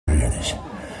lugedes.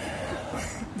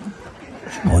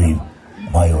 Oi,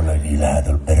 ma ei ole nii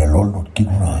lähedal perel olnudki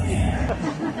kunagi,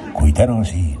 kui täna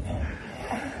siin.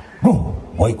 Noh,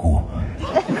 Vaiku,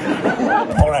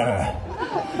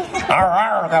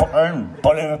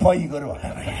 paneme pai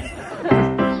kõrvale.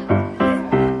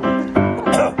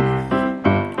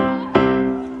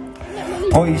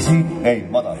 Poisi, ei,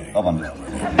 madal, vabandust.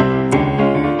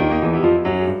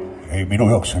 Ei, minu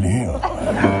jaoks oli hea.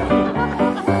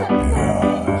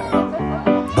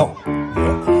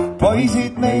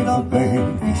 Poisid, meil on veel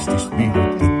 15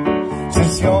 minutit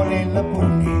sessiooni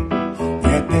lõpuni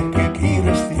ja tehke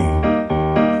kiiresti.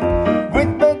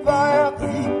 Võtmed vaja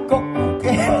kõik kokku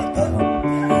keelata.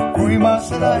 Kui ma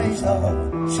seda ei saa,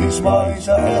 siis ma ei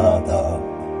saa elada.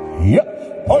 Ja,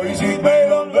 poisid,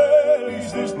 meil on veel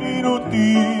 15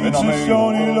 minutit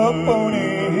sessiooni lõpuni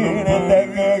ja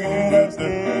tehke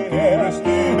kiiresti.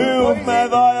 Võtmed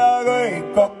vaja kõik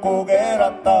kokku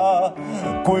keelata.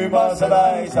 Kui ma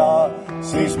seda ei saa,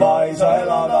 siis ma ei saa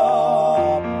elada.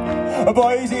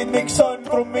 Poisid, miks on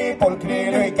trummipulk nii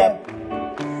lühike?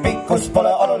 Pikkus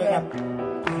pole oluline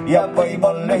ja võim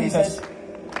on lühises.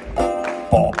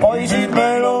 Poisid,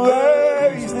 meil on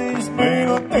veel 15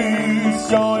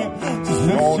 minutit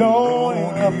sessiooni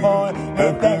lõpuni.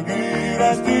 Tehke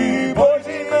kiiresti.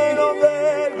 Poisid, meil on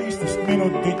veel 15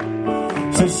 minutit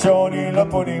sessiooni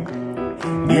lõpuni.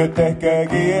 Nii et tehke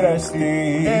kiiresti.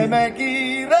 Teeme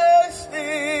kiiresti.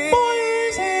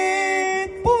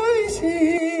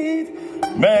 Poisid.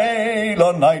 Meil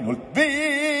on ainult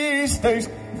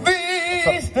 15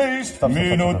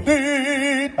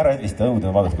 minutit. Ära edvista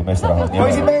õudu, vaadata kui meesterahvas.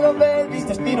 Poisid, meil on veel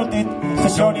 15 minutit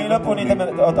sessiooni lõpuni.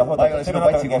 Oota. Ma ei ole sinu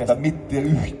patsi kohta mitte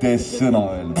ühte sõna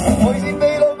öelda. Poisid,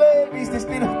 meil on veel 15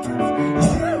 minutit.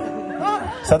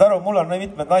 Saad aru, mul on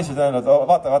mitmed naised öelnud,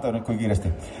 vaata nüüd kui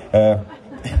kiiresti.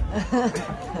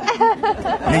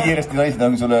 Nii kiiresti naised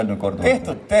on sulle öelnud korduvalt.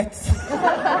 Tehtud.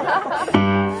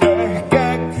 Tehke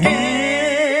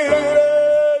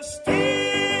kiiresti.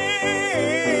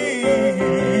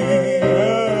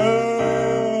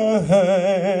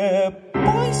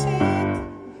 Poisid.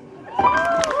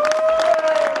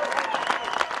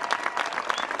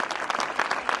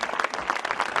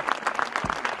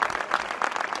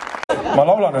 Ma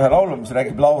laulan ühe laulu, mis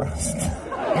räägib Laurast.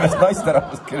 Ühest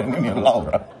naisterahvast, kelle nimi on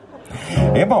Laura.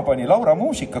 Ema pani Laura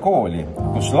muusikakooli,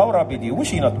 kus Laura pidi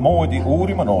usinat moodi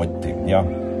uurima nooti ja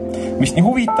mis nii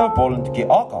huvitav polnudki,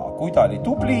 aga kui ta oli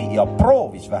tubli ja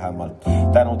proovis vähemalt,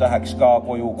 tänutäheks ka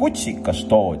koju kutsikas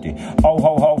toodi. Au,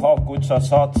 kutsa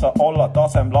saad sa olla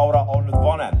tasem, Laura on nüüd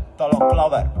vanem. Tal on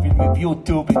klaver, filmib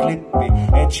YouTube'i klippi,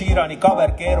 et Sheerani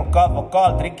cover, keerukad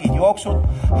vokaaltrikid jooksud,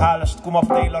 häälest kumab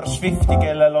Taylor Swifti,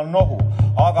 kellel on nohu.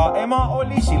 Aga ema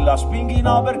oli sillas, pingi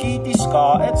naaber kiitis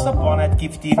ka, et sa paned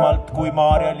kiftimalt kui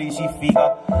Maarja-Liisi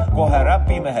Figa. Kohe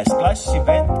räpimehest klassi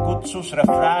vend kutsus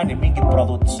refrääni mingi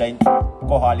produtsent.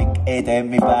 Kohalik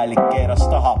EDM-i päälik keeras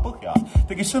taha põhja.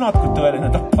 Tegi sõnad, kui tõeline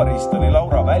tapparist oli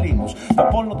Laura välimus. Ta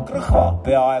polnud krõhva,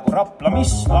 peaaegu Rapla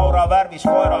mis. Laura värvis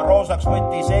koera roosaks,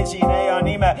 võttis esineja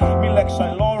nime, milleks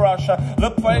on Laura.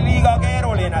 Lõpp oli liiga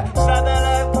keeruline.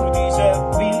 Sädele pudise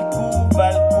vilku,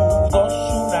 välku,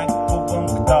 tossu näkku,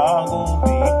 põnktagu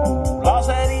viiku.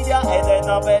 Laserid ja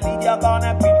edetabelid ja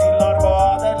kanepildil arvo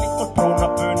aderlikult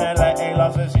pruunab püünele ei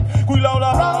lase sind. Kui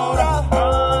laulab Laura,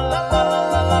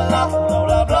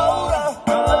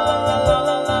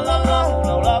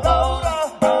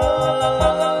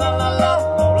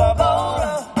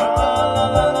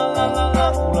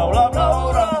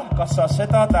 kas sa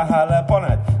seda tähele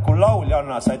paned, kui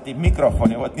lauljanna sätib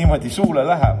mikrofoni võt niimoodi suule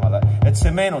lähemale, et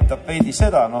see meenutab veidi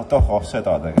seda,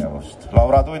 seda tegevust.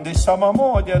 Laura tundis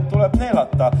samamoodi, et tuleb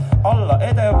neelata alla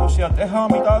edevus ja teha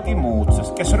midagi muud,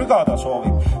 sest kes rügada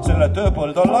soovib, selle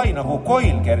tööpõld on lai nagu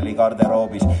koil Kerli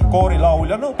garderoobis.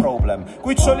 Koorilaulja no problem,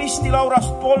 kuid solisti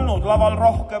Laurast polnud laval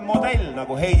rohkem modell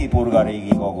nagu Heidi Purga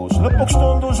Riigikogus. Lõpuks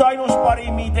tundus ainus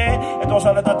parim idee, et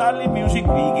osaleda Tallinn Music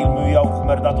Weekil müüa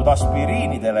uhmerdatud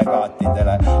aspiriini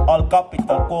delegaatidele.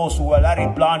 Alkapital koos uuel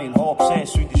äriplaanil hoob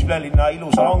sees sündis ülelinna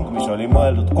ilusalong, mis oli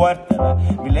mõeldud koertele,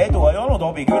 mille edu ei olnud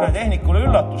hobiküüne tehnikule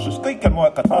üllatus, sest kõikjal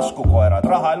moekad taskukoerad,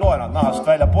 raha ei loe nad nahast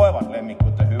välja poevad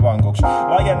lemmikute hüvanguks.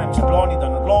 Laienemise plaanid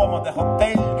on loomade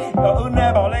hotell ja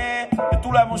õnnevalee ja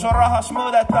tulemus on rahas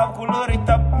mõõdetav, kui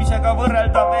lõõritamisega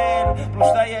võrrelda veel,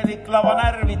 pluss täielik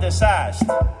lavanärvide sääst.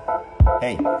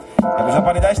 Hei, ja kui sa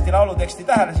panid hästi lauluteksti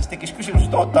tähele, siis tekkis küsimus,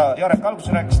 et oota, Jarek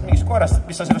alguses rääkis mingist koerast,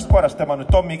 mis sa sellest koerast tema nüüd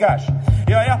Tommy Cash.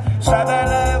 Ja,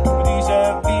 sädele, pudise,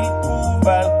 vilku,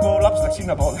 välku, laps läks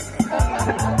sinna poole.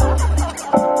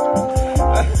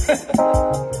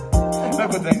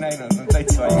 Nagu te ei näinud, on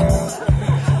täitsa vaid.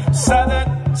 Sädele,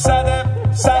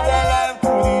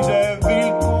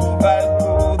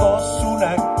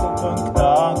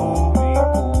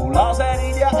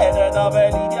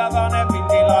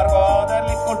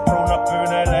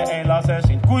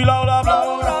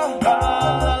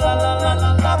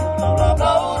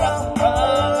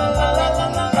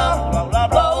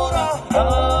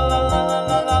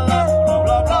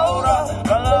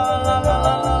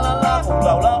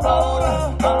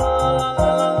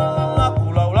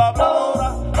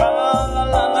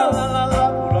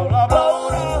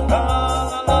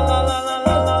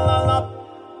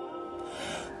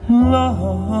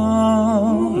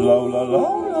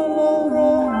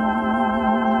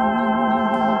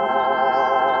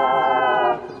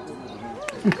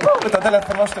 Võta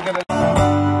telefon vastu kellele.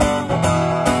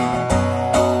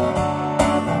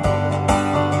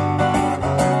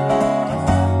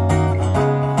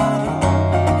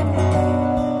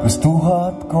 Kas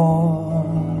 1000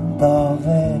 korda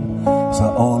veel sa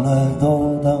oled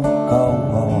oodanud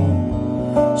kaua?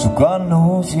 Su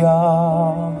kannus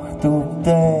jahtub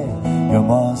tee ja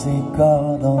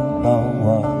maasikad on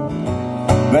laual.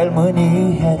 Veel mõni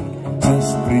hetk,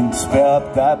 sest prints peab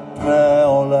täpne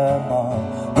olema.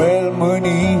 Veel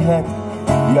mõni hetk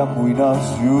ja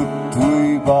muinasjutt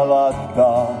võib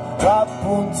alata.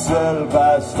 Rapuntsel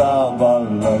päästab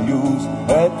alla juus,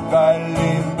 et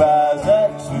kallim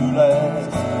pääseks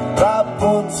üles.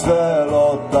 Rapuntsel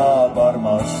ootab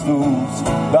armastus,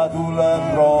 ta tuleb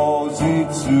roosid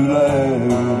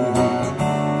süles.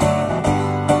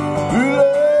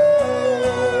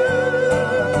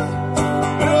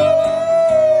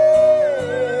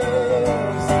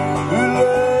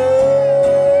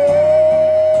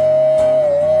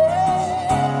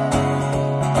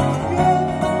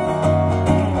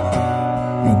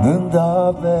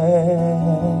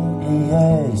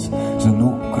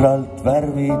 Nukralt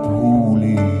värvid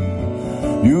huuli,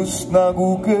 just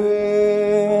nagu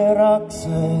keerakses,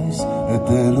 et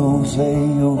elus ei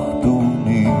juhtu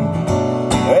nii.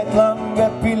 Et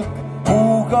langeb pilk,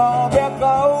 huugab ja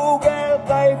kaugel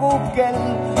kaigub kell,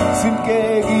 sind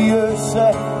keegi öösse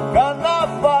kannab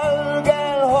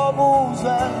valgel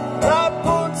hobusel.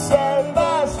 Rapuntsel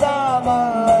päästab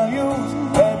alla juus,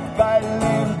 et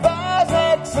kallim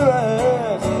pääseks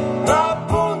üles.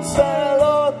 Rapuntsel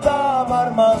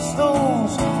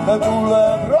armastus, ta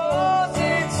tuleb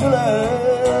roosid süles.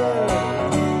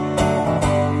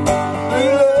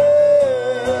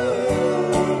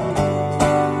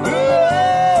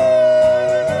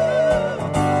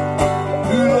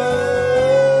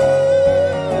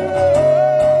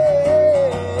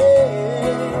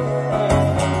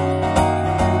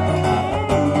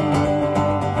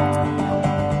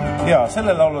 Ja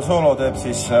selle laulu soolo teeb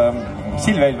siis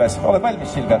Silvia Ilves. Oled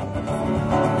valmis, Silvia?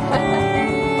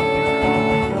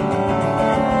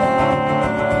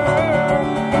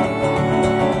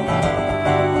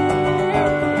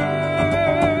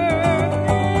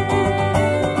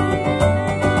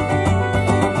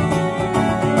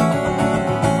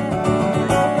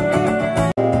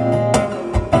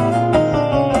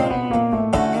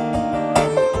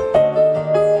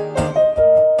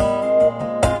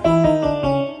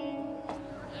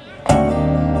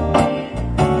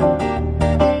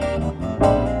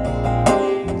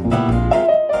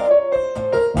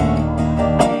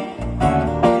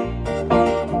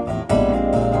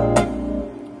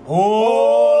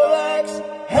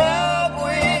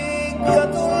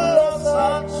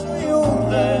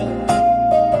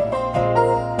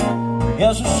 Ja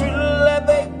su sülle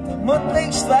peita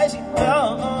mõtteist väsita.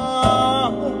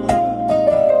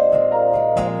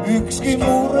 Ükski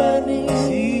mure nii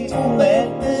sinu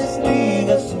meeltes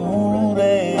liiga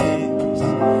suureks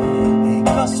ei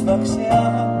kasvaks ja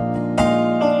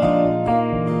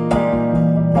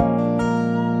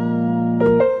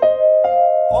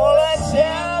oleks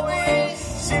hea, kui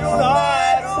sinu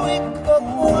naeru ikka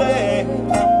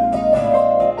kuuleks.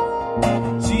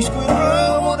 Siis kui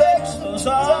rõõmudeks on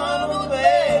saanud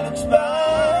veel üks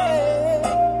päev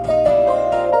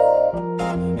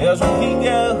ja su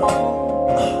hinge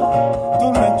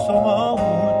tunneks oma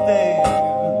uute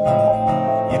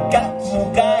ja kätt mu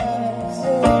käes.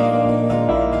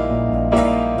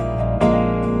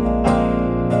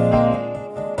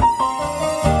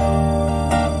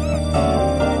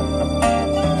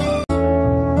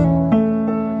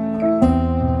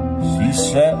 Siis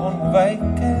see on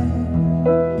väike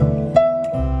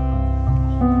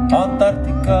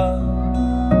Antarktika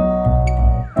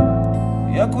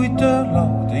ja kui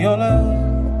töölaud ei ole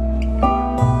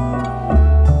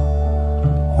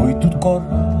hoitud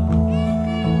korras,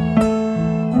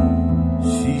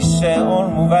 siis see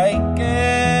on mu väike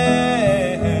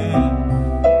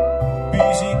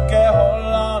pisike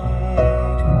Holland.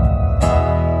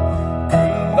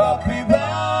 Külmkapi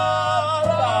peal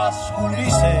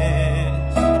taskulises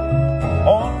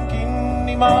on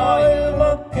kinni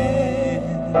maailmake,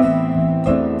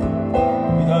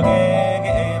 mida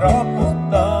keegi ei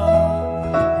raputa.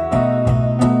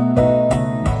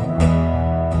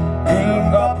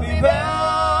 Külmkapi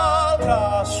peal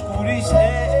taskulises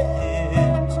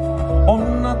on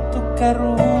natuke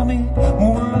ruumi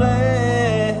mulle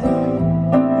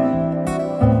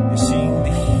ja siin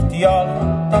tihti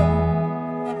jalutan.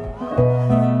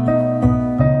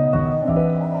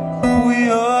 Kui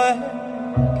õe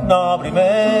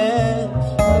naabrimees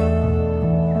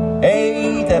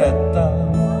ei tereta,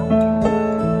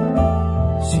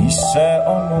 siis see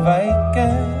on mu väike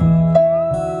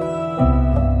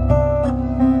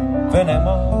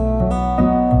Venemaa.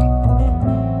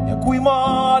 Ja kui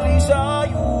ma lisa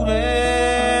juures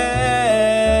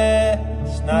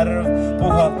närv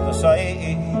puhata sai,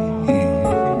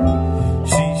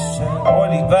 siis see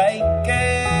oli väike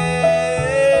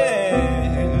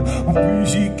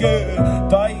püsike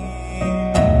tai.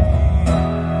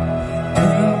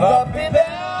 Külgapi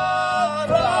pead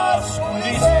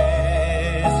laskuli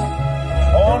sees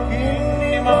on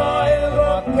kinni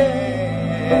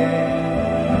maailmakeel,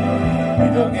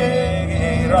 mida keegi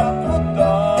ei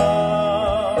raputa.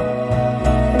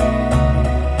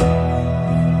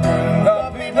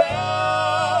 Külgapi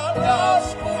pead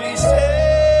laskuli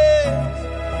sees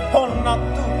on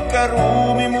natuke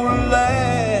ruumi mulle.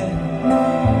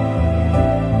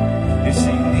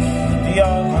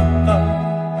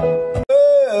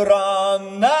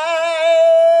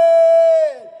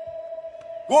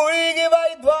 Kuigi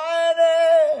vaid vaene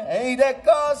ei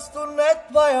tekas tunnet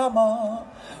vajama,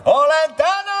 olen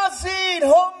täna siin,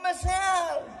 homme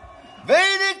seal,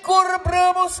 veidi kurb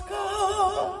rõõmus ka.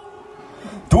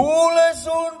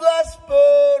 Tuulesundlas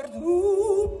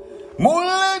pöördub,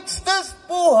 mulle ükstest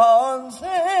puha on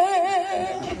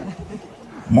see,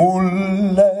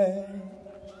 mulle.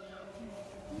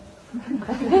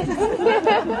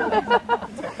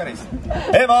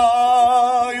 Ema,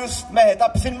 just mehe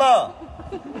tapsin ma.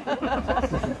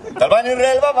 Tal panin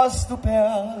relva vastu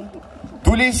pead,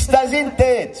 tulistasin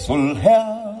teed sul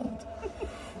head.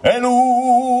 Elu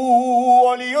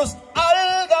oli just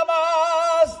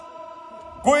algamas,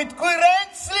 kuid kui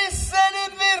rentslisse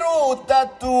nüüd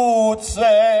virutatud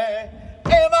see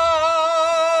ema.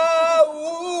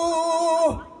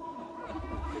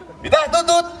 Ei tahtnud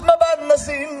utma panna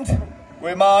sind,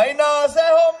 kui ma ei naase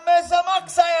homme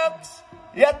samaks ajaks.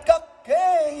 Jätkake,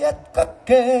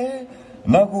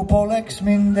 nagu poleks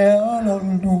mind eal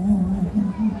olnud.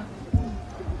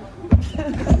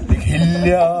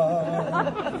 Hilja,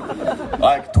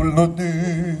 aeg tulnud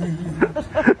nüüd,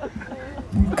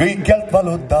 kõikjalt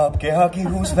valutab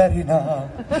kehakihus värina.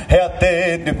 Head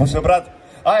teed nüüd, mu sõbrad,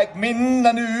 aeg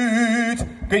minna nüüd,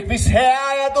 kõik mis hea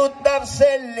ja tuttav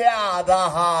selja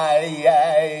taha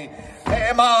jäi.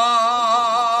 Ema,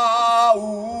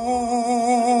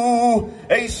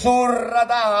 ei surra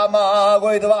tahama,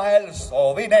 kuid vahel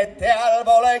soovin, et teal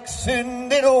poleks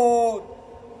sündinud.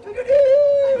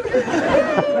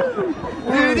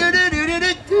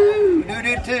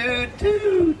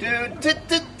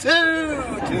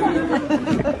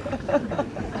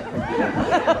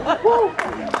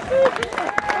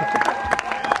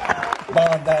 Ma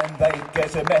näen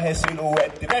väikese mehe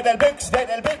siluetti, vedelpüks,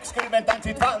 küll meil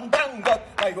tantsid fandangot,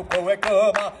 vaigub kohe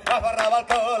kõõma, ähvarravalt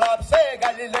kõlab see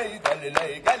Galilei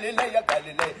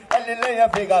ja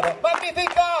Figaro,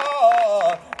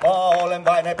 Magnificat. Ma olen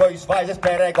vaene poiss vaesest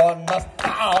perekonnast,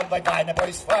 ta on vaid vaene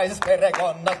poiss vaesest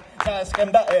perekonnast,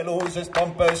 sääskem ta elusest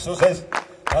pompössusest.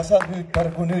 Lasa nüüd,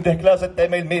 pargu nüüd ehk lasete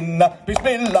meil minna,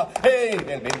 bismillah, ei,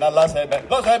 meil minna laseme,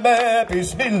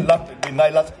 bismillah, minna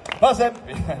ei las, laseme,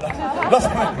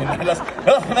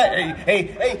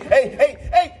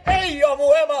 ei,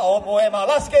 omu ema,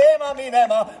 laske ema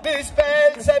minema, mis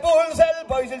Belzebul sel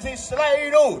poisil sisse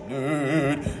läinud,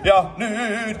 nüüd.